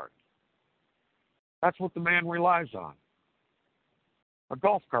golf cart. That's what the man relies on. A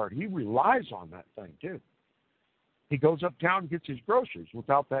golf cart. He relies on that thing, too. He goes uptown and gets his groceries.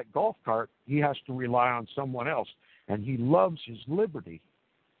 Without that golf cart, he has to rely on someone else. And he loves his liberty.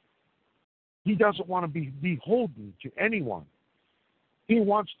 He doesn't want to be beholden to anyone. He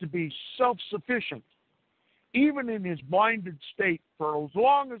wants to be self-sufficient. Even in his blinded state, for as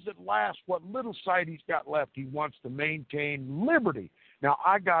long as it lasts, what little sight he's got left, he wants to maintain liberty. Now,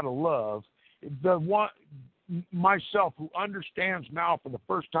 I got to love the one myself who understands now for the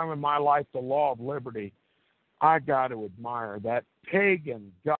first time in my life the law of liberty. I got to admire that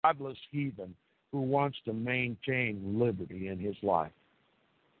pagan, godless heathen who wants to maintain liberty in his life.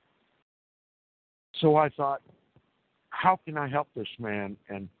 So I thought, how can I help this man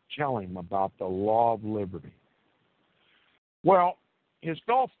and tell him about the law of liberty? Well, his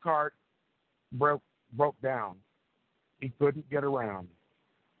golf cart broke down. He couldn't get around.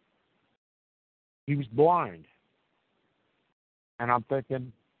 He was blind. And I'm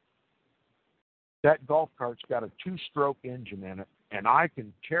thinking, that golf cart's got a 2-stroke engine in it, and I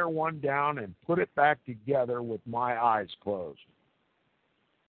can tear one down and put it back together with my eyes closed.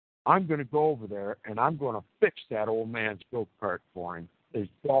 I'm going to go over there, and I'm going to fix that old man's golf cart for him, his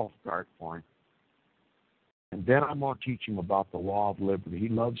golf cart for him. And then I'm going to teach him about the law of liberty. He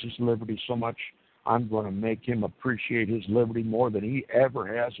loves his liberty so much, I'm going to make him appreciate his liberty more than he ever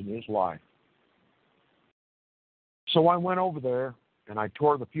has in his life. So I went over there, and I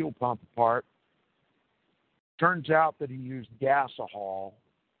tore the fuel pump apart. Turns out that he used gasohol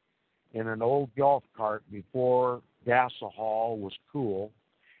in an old golf cart before gasohol was cool,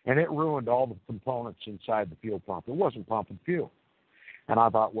 and it ruined all the components inside the fuel pump. It wasn't pumping fuel. And I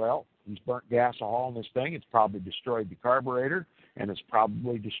thought, well, he's burnt gasohol in this thing. It's probably destroyed the carburetor, and it's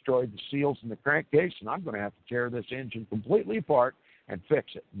probably destroyed the seals in the crankcase, and I'm going to have to tear this engine completely apart and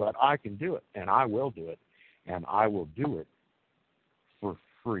fix it. But I can do it, and I will do it, and I will do it for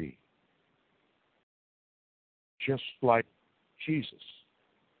free. just like Jesus,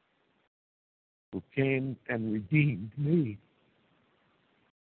 who came and redeemed me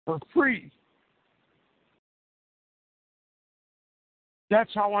for free.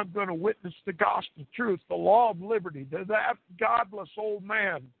 That's how I'm going to witness the gospel truth, the law of liberty, to that godless old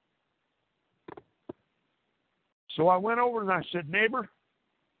man. So I went over and I said, neighbor,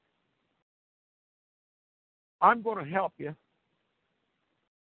 I'm going to help you.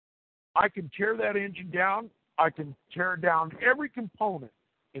 I can tear that engine down. I can tear down every component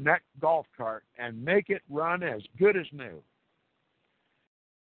in that golf cart and make it run as good as new.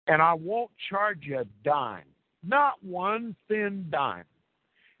 And I won't charge you a dime, not one thin dime.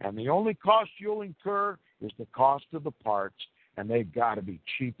 And the only cost you'll incur is the cost of the parts, and they've got to be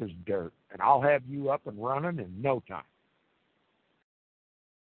cheap as dirt. And I'll have you up and running in no time.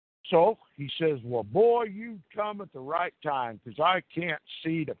 So he says, well, boy, you come at the right time, because I can't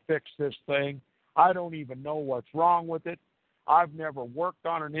see to fix this thing. I don't even know what's wrong with it. I've never worked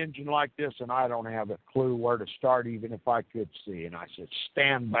on an engine like this, and I don't have a clue where to start, even if I could see. And I said,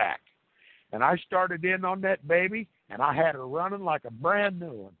 stand back. And I started in on that baby, and I had her running like a brand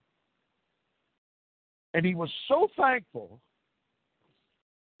new one. And he was so thankful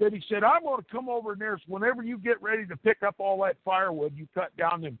that he said, I'm going to come over there whenever you get ready to pick up all that firewood, you cut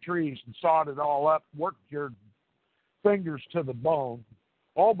down them trees and sawed it all up, worked your fingers to the bone,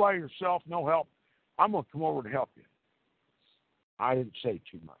 all by yourself, no help. I'm going to come over to help you. I didn't say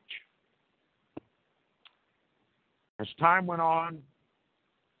too much. As time went on,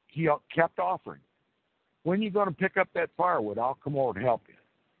 he kept offering. When are you going to pick up that firewood? I'll come over to help you.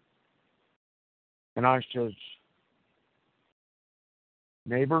 And I says,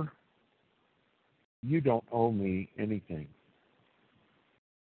 neighbor, you don't owe me anything.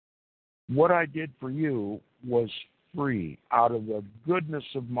 What I did for you was free out of the goodness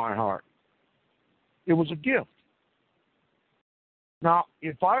of my heart. It was a gift. Now,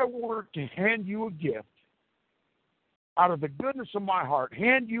 if I were to hand you a gift, out of the goodness of my heart,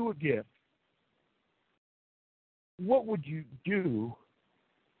 hand you a gift, what would you do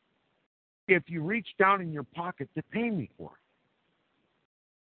if you reached down in your pocket to pay me for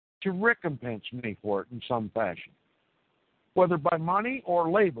it, to recompense me for it in some fashion, whether by money or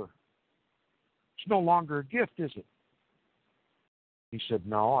labor? It's no longer a gift, is it? He said,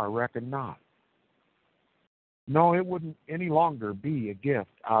 no, I reckon not. No, it wouldn't any longer be a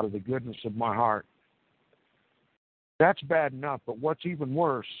gift out of the goodness of my heart. That's bad enough, but what's even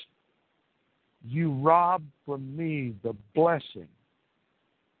worse, you robbed from me the blessing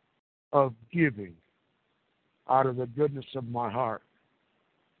of giving out of the goodness of my heart.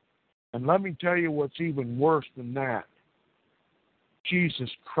 And let me tell you what's even worse than that. Jesus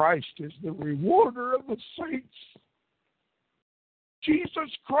Christ is the rewarder of the saints. Jesus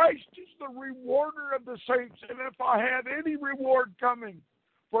Christ is the rewarder of the saints. And if I had any reward coming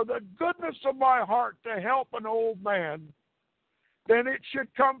for the goodness of my heart to help an old man, then it should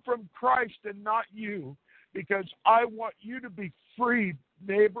come from Christ and not you, because I want you to be free,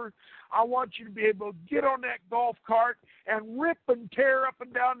 neighbor. I want you to be able to get on that golf cart and rip and tear up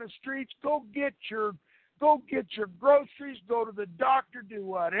and down the streets. Go get your groceries, go to the doctor, do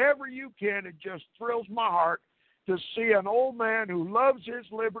whatever you can. It just thrills my heart to see an old man who loves his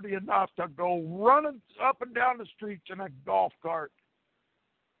liberty enough to go running up and down the streets in a golf cart.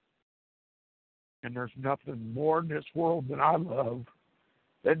 And there's nothing more in this world that I love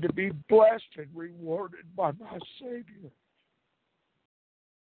than to be blessed and rewarded by my Savior.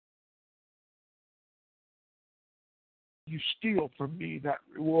 You steal from me that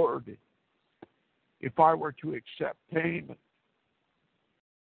reward if I were to accept payment.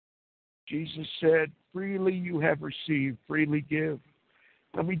 Jesus said, freely you have received, freely give.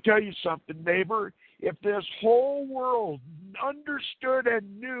 Let me tell you something, neighbor. If this whole world understood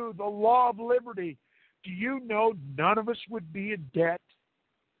and knew the law of liberty, do you know none of us would be in debt?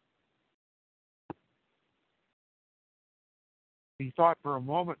 He thought for a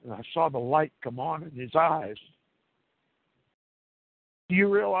moment, and I saw the light come on in his eyes. Do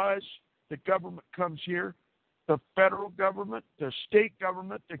you realize the government comes here? The federal government, the state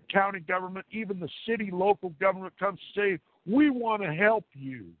government, the county government, even the city local government comes to say, we want to help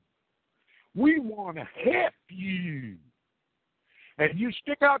you. We want to help you. And you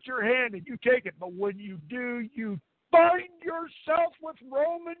stick out your hand and you take it. But when you do, you bind yourself with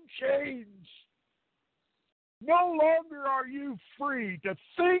Roman chains. No longer are you free to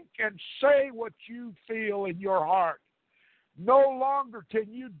think and say what you feel in your heart. No longer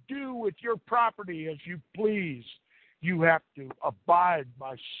can you do with your property as you please. You have to abide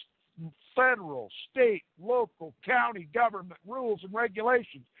by federal, state, local, county government rules and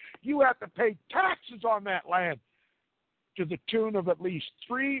regulations. You have to pay taxes on that land. to the tune of at least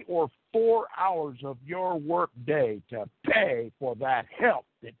 3 or 4 hours of your work day to pay for that help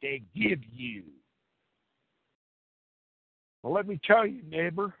that they give you. Well, let me tell you,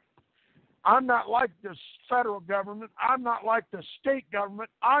 neighbor, I'm not like the federal government. I'm not like the state government.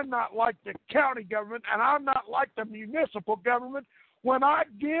 I'm not like the county government. And I'm not like the municipal government. When I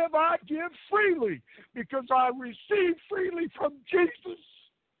give freely because I receive freely from Jesus,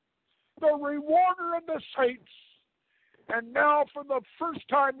 the rewarder of the saints. And now for the first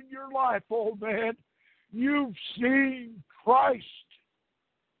time in your life, old man, you've seen Christ.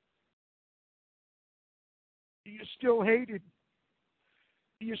 Do you still hate him?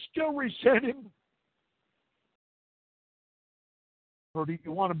 Do you still resent him? Or do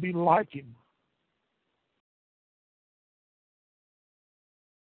you want to be like him?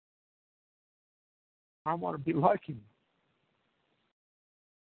 I want to be like him.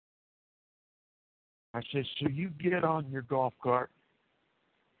 I said, so you get on your golf cart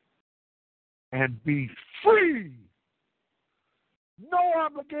and be free. No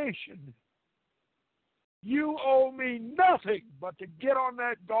obligation. You owe me nothing but to get on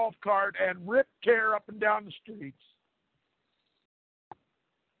that golf cart and rip tear up and down the streets.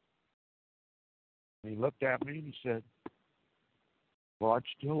 And he looked at me and he said, well, I'd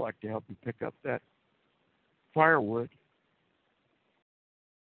still like to help you pick up that firewood.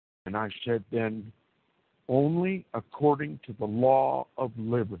 And I said, then only according to the law of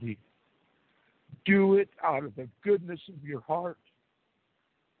liberty. Do it out of the goodness of your heart.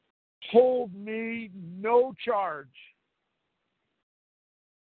 Hold me no charge.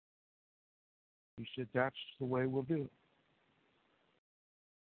 He said, that's the way we'll do it.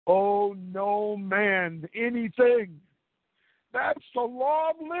 Oh, no man anything. That's the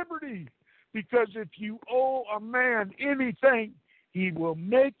law of liberty. Because if you owe a man anything, he will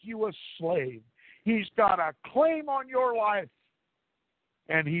make you a slave. He's got a claim on your life,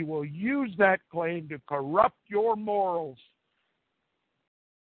 and he will use that claim to corrupt your morals.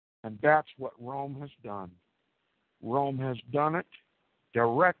 And that's what Rome has done. Rome has done it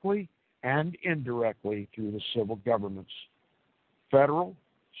directly and indirectly through the civil governments. Federal,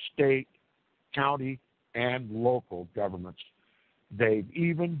 state, county, and local governments. They've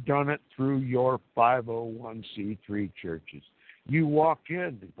even done it through your 501c3 churches. You walk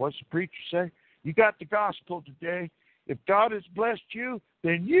in, what's the preacher say? You got the gospel today. If God has blessed you,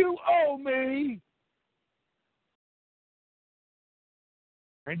 then you owe me.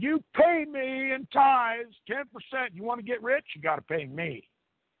 And you pay me in tithes, 10%. You want to get rich? You got to pay me.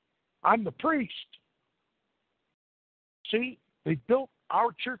 I'm the priest. See, they built our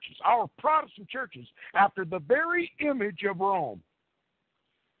churches, our Protestant churches, after the very image of Rome.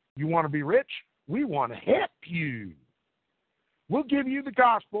 You want to be rich? We want to help you. We'll give you the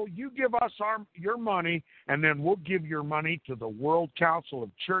gospel. You give us your money, and then we'll give your money to the World Council of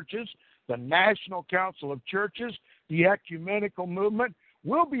Churches, the National Council of Churches, the ecumenical movement.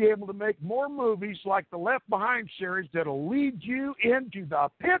 We'll be able to make more movies like the Left Behind series that'll lead you into the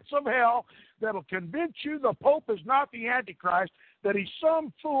pits of hell, that'll convince you the Pope is not the Antichrist, that he's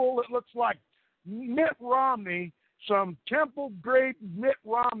some fool that looks like Mitt Romney, some temple-grade Mitt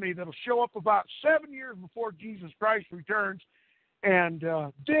Romney that'll show up about 7 years before Jesus Christ returns, and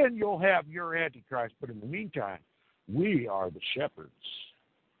then you'll have your Antichrist. But in the meantime, we are the shepherds,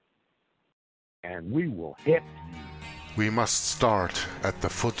 and we will help you. We must start at the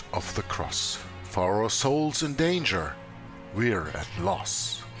foot of the cross. For our souls in danger, we're at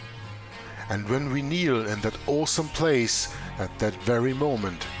loss. And when we kneel in that awesome place, at that very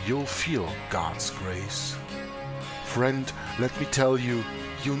moment, you'll feel God's grace. Friend, let me tell you,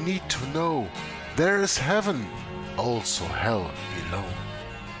 you need to know, there is heaven, also hell below.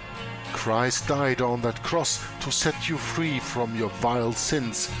 Christ died on that cross to set you free from your vile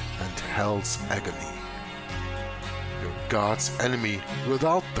sins and hell's agony. You're God's enemy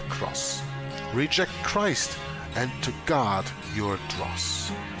without the cross. Reject Christ, and to God you're dross.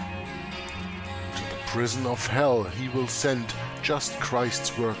 To the prison of hell he will send, just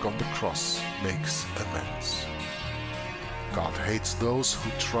Christ's work on the cross makes amends. God hates those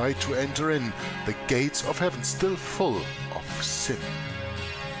who try to enter in, the gates of heaven still full of sin.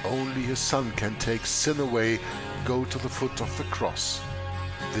 Only his Son can take sin away. Go to the foot of the cross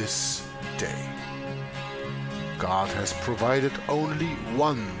this day. God has provided only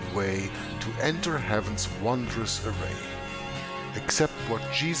one way to enter heaven's wondrous array. Accept what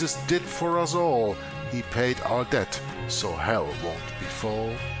Jesus did for us all. He paid our debt, so hell won't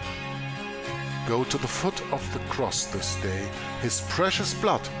befall. Go to the foot of the cross this day. His precious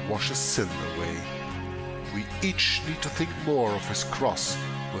blood washes sin away. We each need to think more of his cross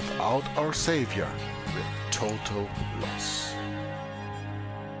Without our Savior, we're total loss.